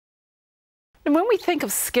And when we think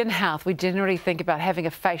of skin health, we generally think about having a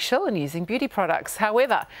facial and using beauty products.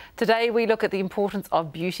 However, today we look at the importance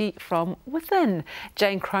of beauty from within.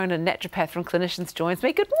 Jane Cronin, naturopath from Clinicians, joins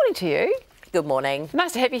me. Good morning to you. Good morning.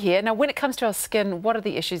 Nice to have you here. Now, when it comes to our skin, what are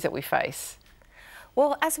the issues that we face?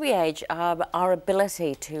 Well, as we age, our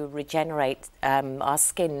ability to regenerate our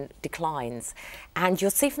skin declines. And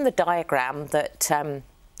you'll see from the diagram that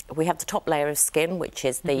we have the top layer of skin, which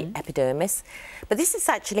is the epidermis, but this is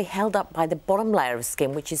actually held up by the bottom layer of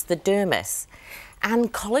skin, which is the dermis.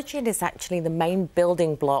 And collagen is actually the main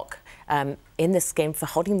building block in the skin for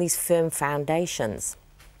holding these firm foundations.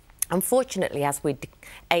 Unfortunately, as we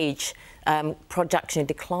age, production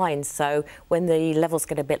declines, so when the levels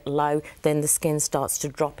get a bit low, then the skin starts to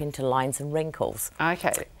drop into lines and wrinkles.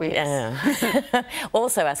 Okay. Yes. Yeah.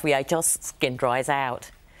 Also, as we age, our skin dries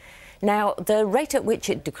out. Now, the rate at which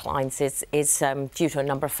it declines is due to a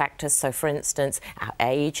number of factors. So, for instance, our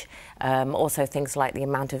age, also things like the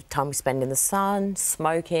amount of time we spend in the sun,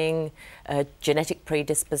 smoking, genetic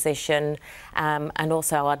predisposition, and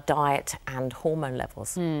also our diet and hormone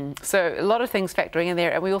levels. So, a lot of things factoring in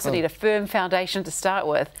there, and we also need a firm foundation to start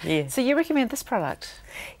with. Yeah. So, you recommend this product?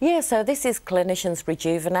 Yeah, so this is Clinicians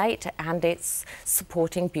Rejuvenate, and it's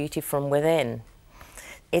supporting beauty from within.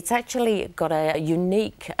 It's actually got a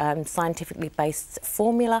unique scientifically based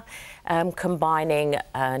formula combining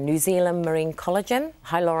New Zealand marine collagen,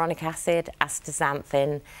 hyaluronic acid,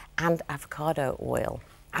 astaxanthin and avocado oil.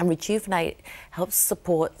 And Rejuvenate helps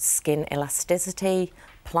support skin elasticity,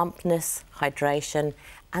 plumpness, hydration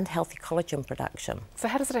and healthy collagen production. So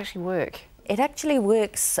how does it actually work? It actually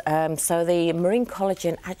works, so the marine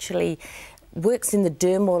collagen actually works in the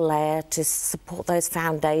dermal layer to support those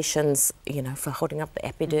foundations, you know, for holding up the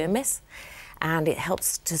epidermis, and it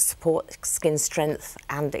helps to support skin strength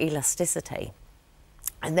and elasticity.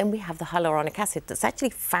 And then we have the hyaluronic acid that's actually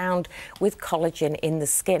found with collagen in the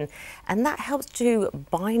skin, and that helps to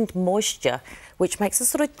bind moisture, which makes a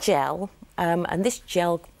sort of gel, and this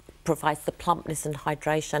gel provides the plumpness and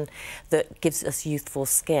hydration that gives us youthful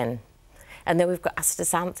skin. And then we've got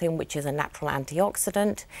astaxanthin, which is a natural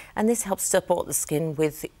antioxidant, and this helps support the skin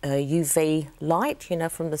with UV light, you know,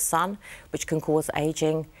 from the sun, which can cause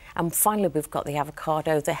aging. And finally, we've got the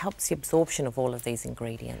avocado that helps the absorption of all of these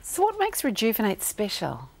ingredients. So what makes Rejuvenate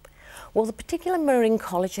special? Well, the particular marine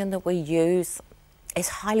collagen that we use is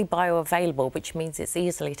highly bioavailable, which means it's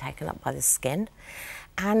easily taken up by the skin.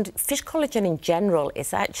 And fish collagen in general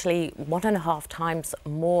is actually 1.5 times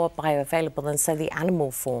more bioavailable than, say, the animal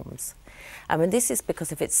forms. And this is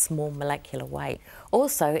because of its small molecular weight.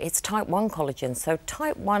 Also, it's type 1 collagen. So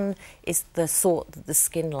type 1 is the sort that the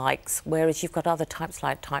skin likes, whereas you've got other types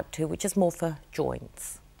like type 2, which is more for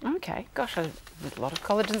joints. Okay, gosh, there's a lot of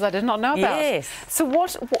collagens I did not know about. Yes. So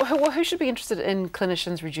who should be interested in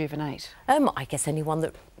Clinicians Rejuvenate? I guess anyone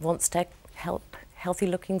that wants to help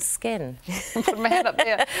healthy-looking skin. Put my hand up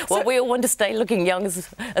there. Well, we all want to stay looking young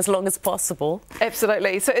as long as possible.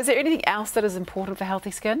 Absolutely. So is there anything else that is important for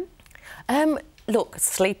healthy skin? Look,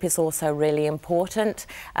 sleep is also really important,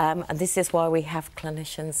 and this is why we have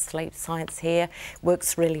Clinicians Sleep Science here.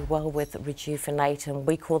 Works really well with Rejuvenate, and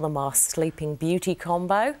we call them our sleeping beauty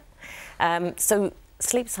combo. So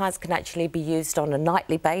Sleep Science can actually be used on a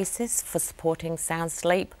nightly basis for supporting sound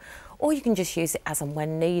sleep, or you can just use it as and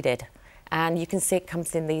when needed. And you can see it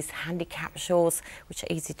comes in these handy capsules, which are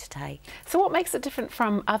easy to take. So what makes it different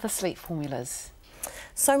from other sleep formulas?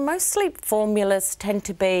 So most sleep formulas tend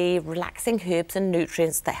to be relaxing herbs and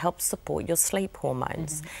nutrients that help support your sleep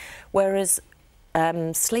hormones, whereas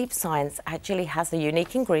Sleep Science actually has a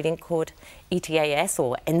unique ingredient called ETAS,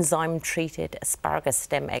 or enzyme-treated asparagus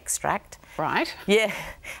stem extract. Right. Yeah,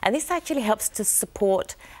 and this actually helps to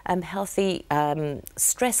support healthy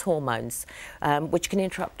stress hormones, which can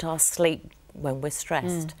interrupt our sleep when we're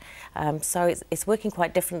stressed. So it's working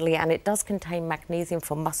quite differently, and it does contain magnesium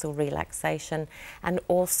for muscle relaxation, and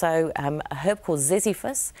also a herb called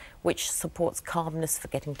ziziphus, which supports calmness for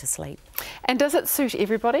getting to sleep. And does it suit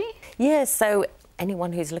everybody? Yeah, so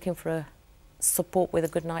anyone who's looking for support with a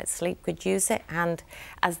good night's sleep could use it, and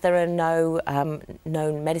as there are no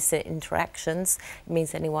known medicine interactions, it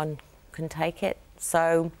means anyone can take it.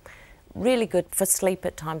 So really good for sleep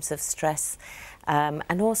at times of stress.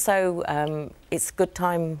 And also, it's a good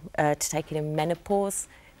time to take it in menopause,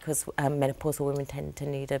 because menopausal women tend to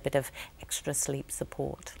need a bit of extra sleep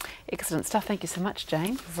support. Excellent stuff. Thank you so much,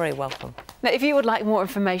 Jane. You're very welcome. Now, if you would like more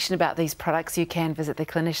information about these products, you can visit the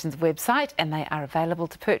Clinicians website, and they are available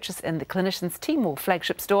to purchase in the Clinicians Timor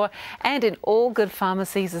flagship store and in all good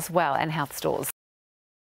pharmacies as well, and health stores.